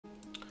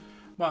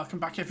Welcome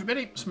back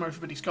everybody, it's more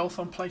Everybody's Golf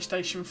on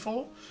PlayStation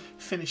 4,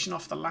 finishing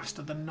off the last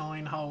of the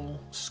 9-hole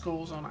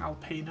scores on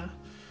Alpina,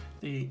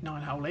 the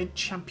 9-hole in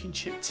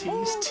Championship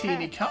Tees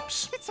Teeny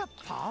Cups. It's a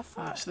par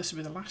four. So this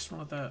will be the last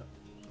one of the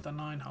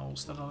 9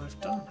 holes that I've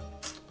done.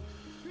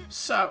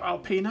 So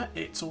Alpina,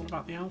 it's all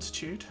about the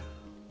altitude.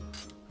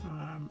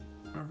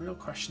 A real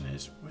question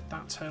is, with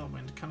that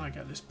tailwind, can I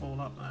get this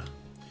ball up there?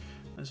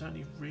 There's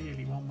only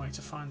really one way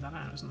to find that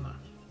out, isn't there?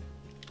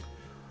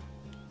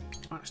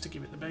 That's to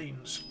give it the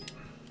beans.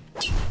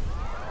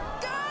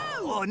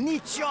 Oh,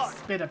 neat shot.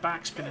 Bit of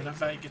backspin in a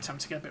vague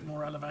attempt to get a bit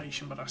more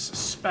elevation, but I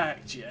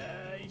suspect,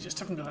 yeah, you just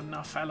haven't got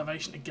enough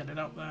elevation to get it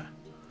up there.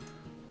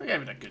 I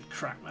gave it a good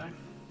crack there.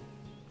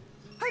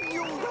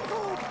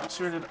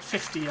 So we're at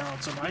 50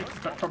 yards away,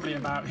 but probably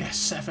about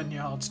 7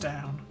 yards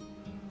down,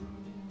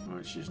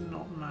 which is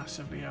not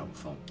massively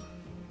helpful.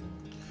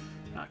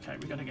 Okay,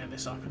 we've got to get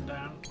this up and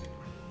down.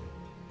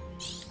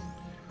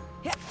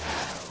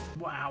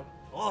 Wow.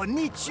 Oh,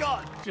 neat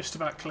shot. Just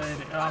about cleared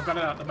it. Oh, I've got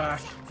it out the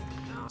back.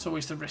 It's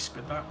always the risk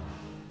with that.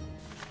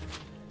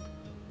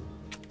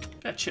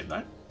 Get a chip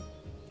though.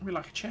 We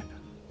like a chip.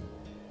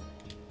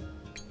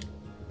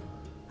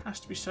 Has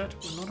to be said,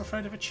 we're not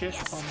afraid of a chip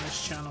on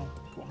this channel.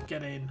 Go on,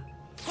 get in.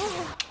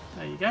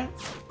 There you go.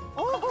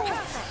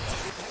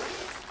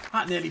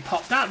 That nearly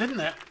popped out, didn't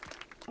it?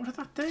 What did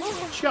that do?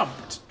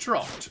 Jumped,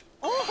 dropped.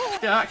 Yeah,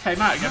 that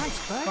came out again.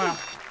 Wow.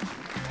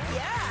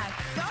 Yeah,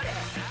 got it.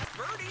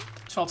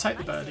 So I'll take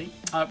the birdie.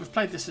 We've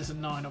played this as a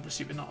 9,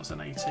 obviously, but not as an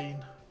 18.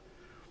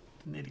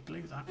 Nearly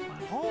blew that.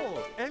 Wow.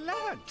 Hole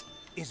 11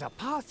 is a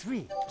par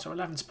 3. So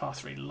 11's par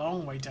 3,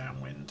 long way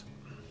downwind.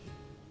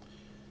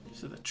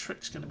 So the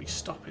trick's going to be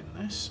stopping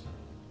this.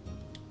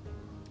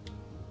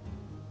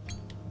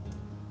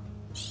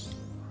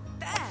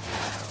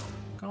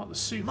 Got the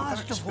super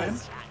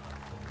backspin.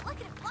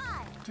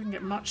 Didn't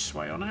get much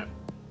sway on it.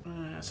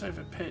 It's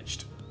over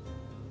pitched.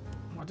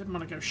 I didn't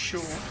want to go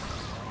short.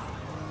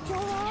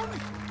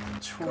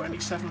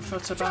 27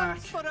 footer back.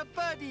 For a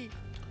birdie.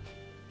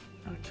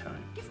 Okay.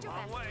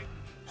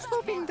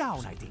 Sloping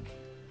down, I think.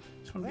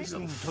 It's one of these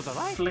little to the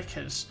right.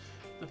 flickers.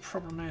 The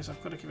problem is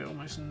I've got to give it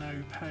almost no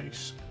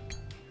pace.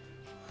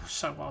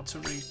 So hard to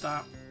read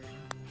that.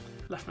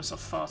 Left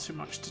myself far too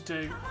much to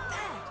do.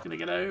 It's going to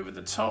get over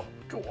the top.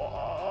 Go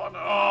on.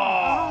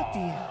 Oh,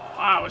 dear.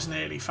 That was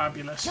nearly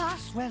fabulous.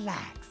 Just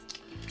relax.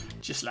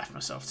 Just left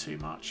myself too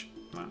much.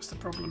 That's the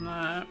problem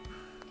there.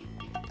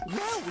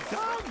 Well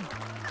done.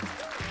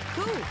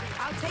 Cool.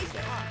 I'll take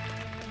it.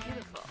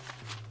 Beautiful.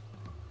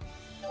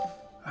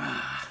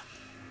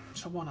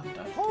 So 1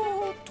 under.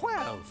 Hole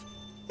 12.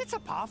 It's a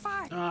par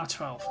 5.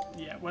 12.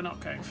 Yeah, we're not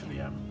going for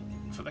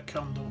the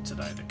condor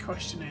today. The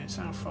question is,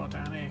 how far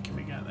down here can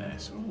we get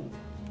this? Ooh.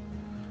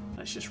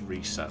 Let's just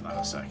reset that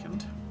a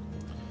second.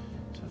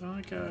 So if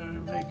I go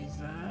maybe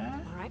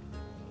there. All right.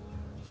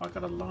 If I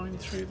got a line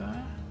through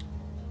there.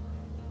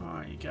 Oh,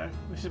 there you go.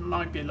 This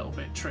might be a little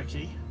bit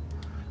tricky.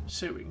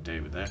 See what we can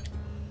do with it.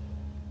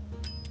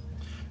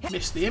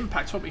 Missed the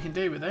impact. What we can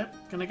do with it.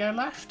 Gonna go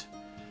left.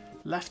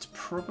 Left's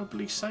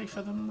probably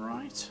safer than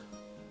right.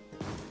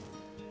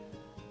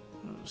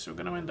 So we're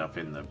going to end up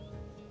in the...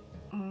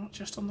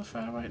 just on the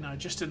fairway? No,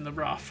 just in the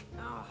rough.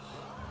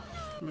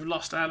 We've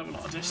lost a hell of a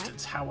lot of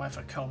distance.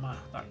 However,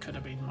 that could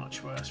have been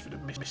much worse if it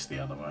had missed the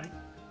other way.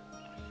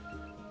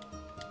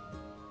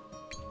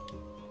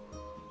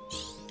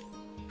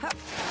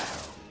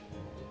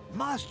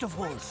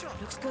 Masterful.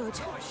 Looks good.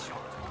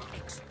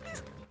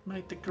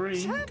 Made the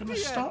green. Gonna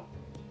stop.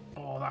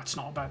 Oh, that's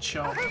not a bad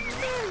shot.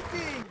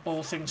 Amazing.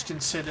 All things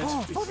considered,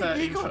 be for the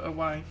 13 eagle. foot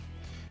away.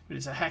 But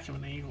it's a heck of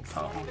an eagle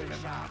putt, I'll give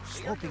it that.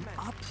 Sloping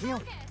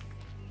uphill.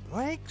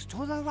 Breaks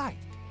to the right.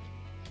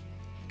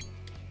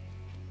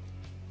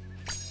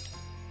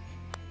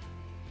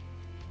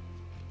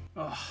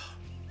 Oh,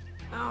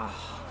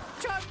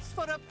 Chance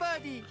for a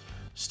birdie.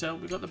 still,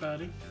 we got the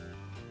birdie.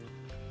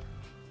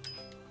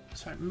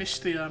 So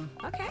missed the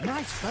Okay.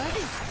 Nice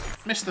birdie.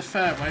 missed the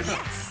fairway, but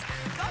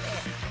Got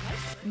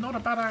it. not a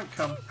bad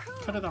outcome.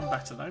 Could have done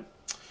better though.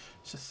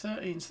 So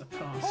 13's the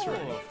par 3.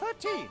 Hole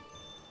 13.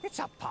 It's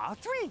a par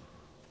 3.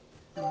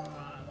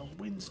 The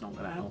wind's not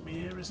going to help me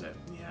here, is it?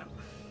 Yeah.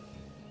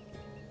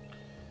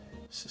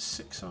 It's a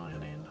 6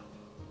 iron in.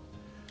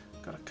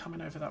 Got to come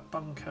in over that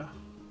bunker.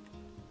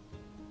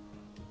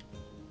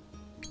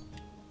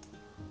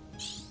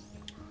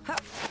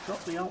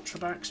 Drop the ultra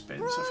backspin,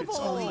 so if it's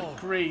on the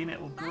green,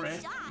 it'll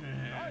grip.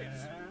 Yeah,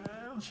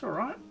 that's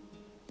alright.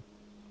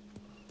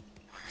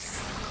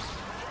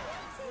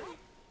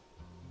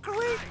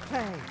 Great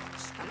play.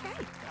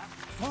 Okay.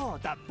 For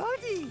the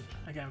birdie.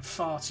 Again,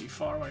 far too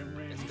far away,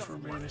 really, for a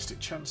realistic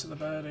chance of the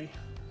birdie.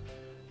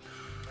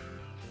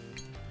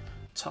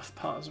 Tough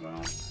putt as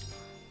well.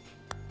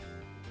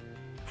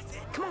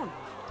 Come on.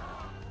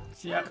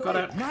 Yeah, got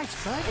it.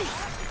 Nice birdie.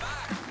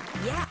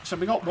 Yeah. So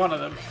we got one of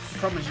them. The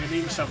problem is you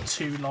leave yourself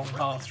 2 long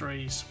par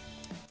 3s.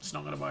 It's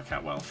not going to work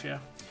out well for you.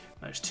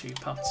 Those 2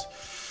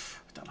 putts.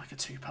 I don't like a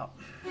 2 putt.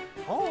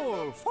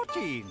 Hole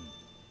 14.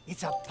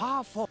 It's a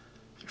par 4.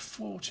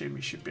 14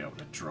 we should be able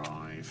to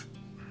drive.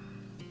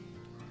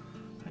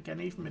 Again,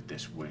 even with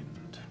this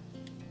wind,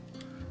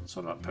 it's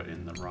all about putting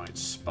in the right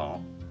spot.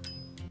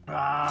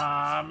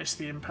 Ah, missed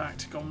the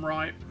impact. Gone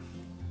right.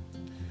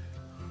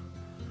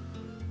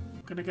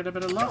 Gonna get a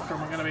bit of luck, or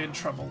am I gonna be in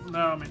trouble? No,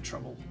 I'm in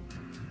trouble.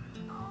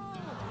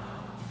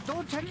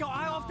 Don't take your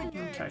eye off the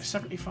game. Okay,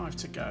 75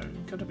 to go.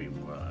 Could have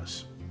been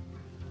worse.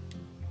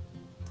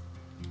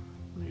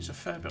 Lose a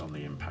fair bit on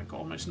the impact.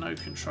 Got almost no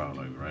control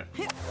over it.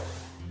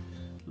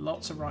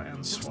 Lots of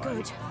right-hand sway.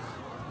 Good.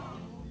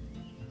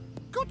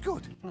 Good,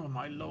 good. Oh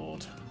my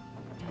lord.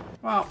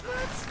 Well,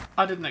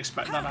 I didn't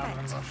expect that out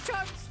of them.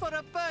 Chance for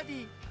a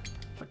birdie.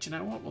 But you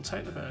know what? We'll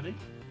take the birdie.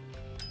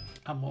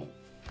 And we'll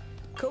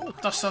Cool.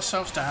 dust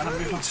ourselves down and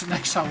move on to the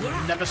next hole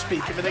and never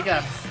speak of it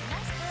again.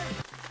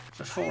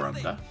 So 4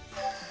 under.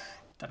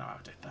 Don't know how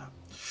I did that.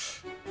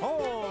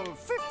 Hole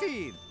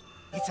 15.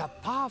 It's a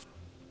par.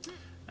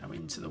 Now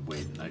into the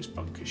wind. Those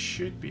bunkers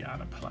should be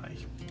out of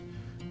play.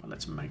 Well,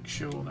 let's make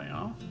sure they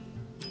are.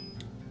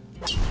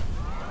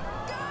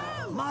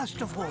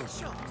 Masterful.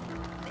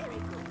 Very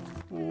good.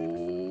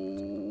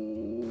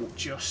 Oh,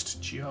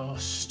 just.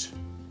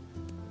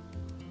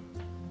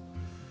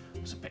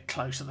 It was a bit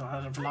closer than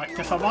I'd have liked,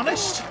 if I'm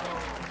honest.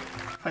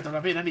 If I'd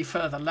have been any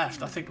further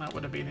left, I think that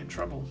would have been in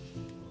trouble.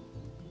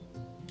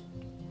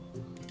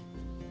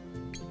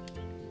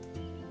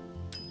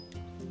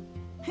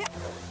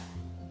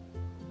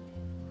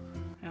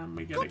 And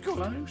we get it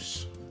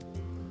close.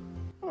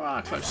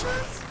 Ah, close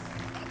enough.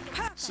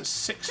 It's a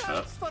 6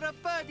 foot For a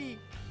birdie.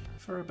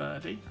 for a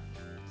birdie.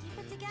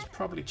 Keep it together.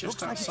 Probably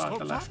just Looks like it's outside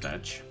the sloped left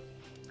edge.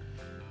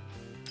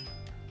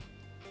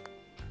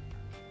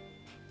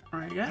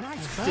 There you go.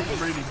 Nice Didn't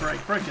really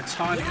break. Broke a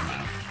tiny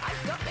amount.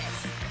 I've got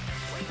this.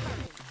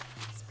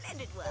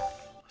 Splendid work.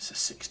 It's a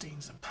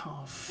 16's a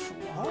par 4.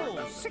 Hole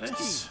Remember 16.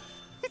 this.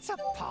 It's a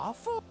par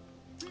 4.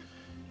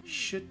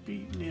 Should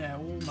be, yeah,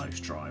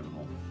 almost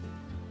drivable.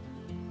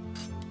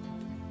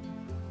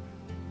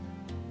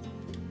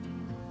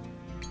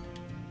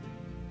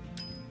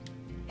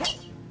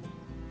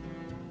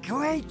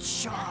 Great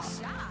shot.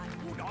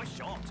 Nice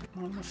shot.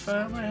 On the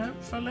fairway,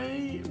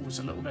 hopefully. It was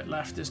a little bit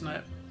left, isn't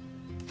it?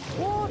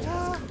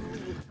 Water.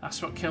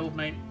 That's what killed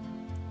me.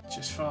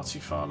 Just far too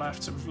far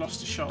left, and we've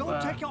lost a shot Don't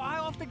there. take your eye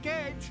off the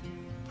gauge.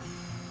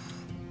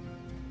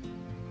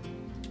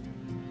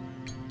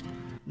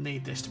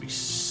 Need this to be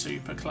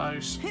super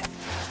close.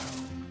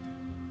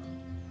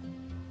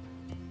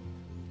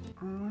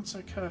 Oh, that's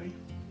okay.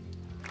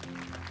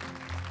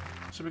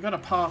 So we got a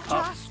par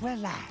putt. Just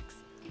relax.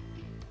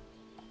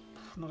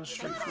 Not a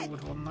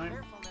straightforward one though.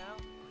 Careful now.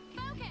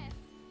 Focus.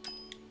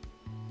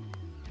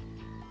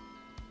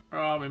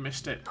 Oh, we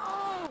missed it.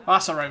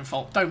 That's our own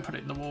fault. Don't put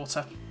it in the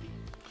water.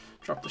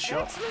 Drop the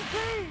shot. Excellent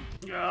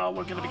play. Oh,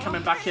 we're going to be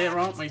coming back here,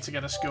 aren't we, to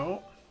get a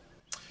score?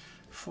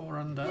 4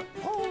 under.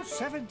 Hole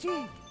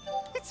 17.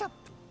 It's a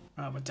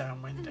Oh, we're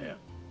downwind here.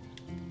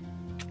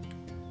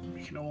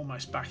 We can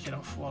almost back it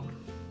off one.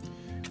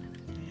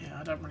 Yeah,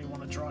 I don't really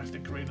want to drive the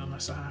green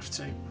unless I have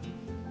to.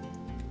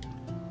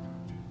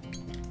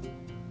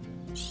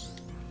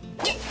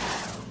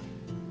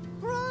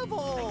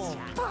 bravo.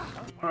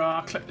 Oh,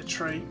 I'll clip the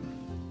tree.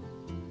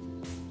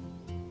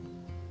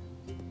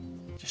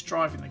 Just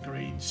driving the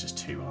green is just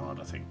too hard,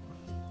 I think.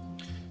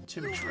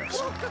 Too much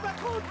risk. Look at that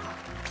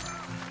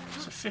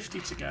one. So 50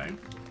 to go.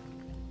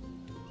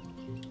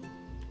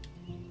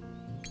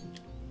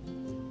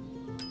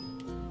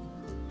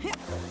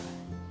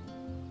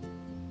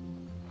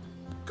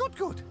 Good,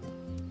 good.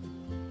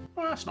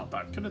 Well, that's not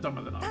bad. Could have done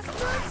with an That's arc.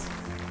 nice.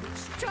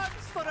 Chance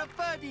for a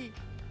birdie.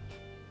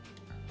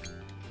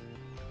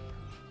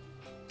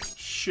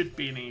 Should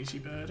be an easy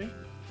birdie.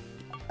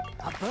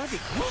 A birdie.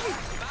 Moving.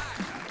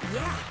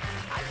 Yeah,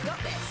 I've got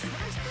this.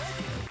 Nice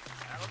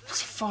birdie.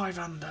 It's 5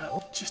 under.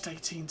 Just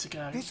 18 to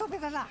go. This will be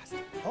the last.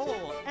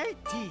 Hole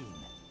 18.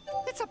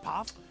 It's a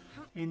par.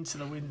 Into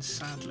the wind,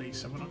 sadly,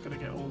 so we're not going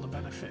to get all the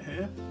benefit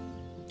here.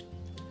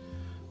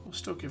 We'll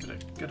still give it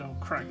a good old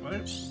crack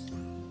though.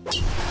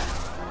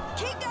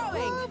 Keep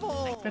going.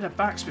 Bravo. Bit of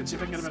backspin, see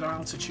if I can get a bit of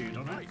altitude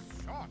on it.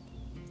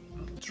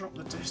 Drop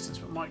the distance,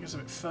 but might get a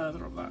bit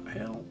further up that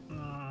hill.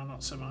 No,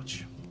 not so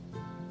much.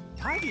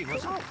 Tidy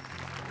result.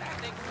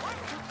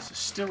 So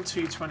still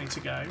 220 to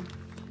go.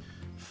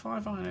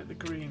 5 iron at the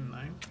green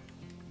though.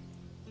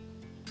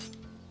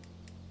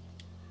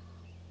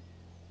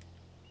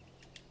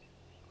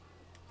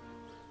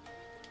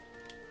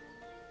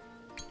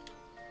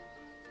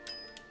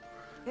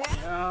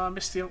 Yeah, I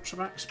missed the ultra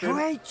backspin.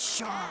 Great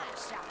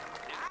shot.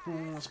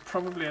 Oh, it's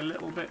probably a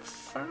little bit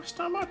fast.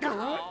 Am I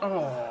correct?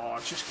 Oh, I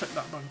just clipped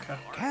that bunker.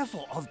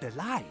 Careful of the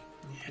line.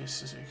 Yes,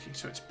 Suzuki,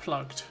 so it's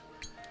plugged.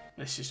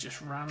 This is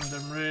just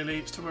random, really.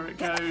 It's to where it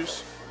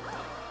goes.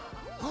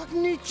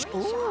 Niche.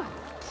 Ooh.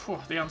 Phew,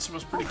 the answer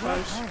was pretty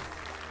close.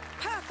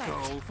 Perfect.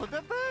 Go for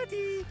the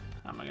birdie.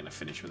 Am I going to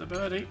finish with a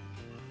birdie?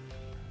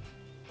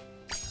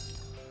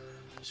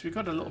 So we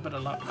got a little bit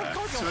of luck there.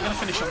 So we're going to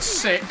finish on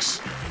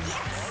 6.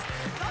 Yes,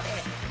 got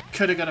it.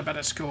 Could have got a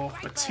better score,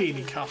 but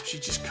teeny cups, you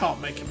just can't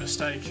make a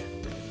mistake.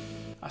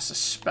 I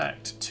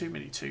suspect too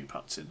many 2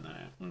 putts in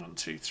there. 1,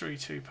 2, 3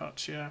 2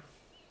 putts, yeah.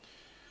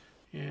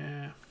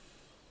 Yeah.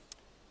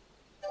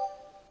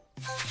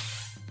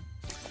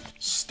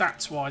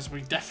 Stats-wise,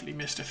 we definitely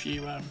missed a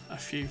few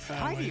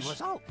fairways.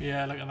 result.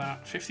 Yeah, look at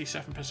that.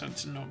 57%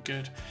 is not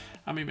good.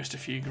 And we missed a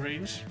few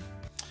greens.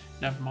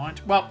 Never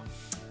mind. Well,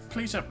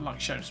 please like,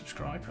 share, and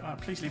subscribe.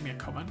 Please leave me a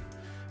comment.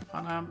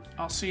 And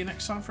I'll see you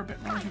next time for a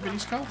bit more of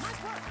Billy's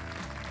Golf.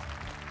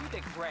 You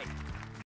did great.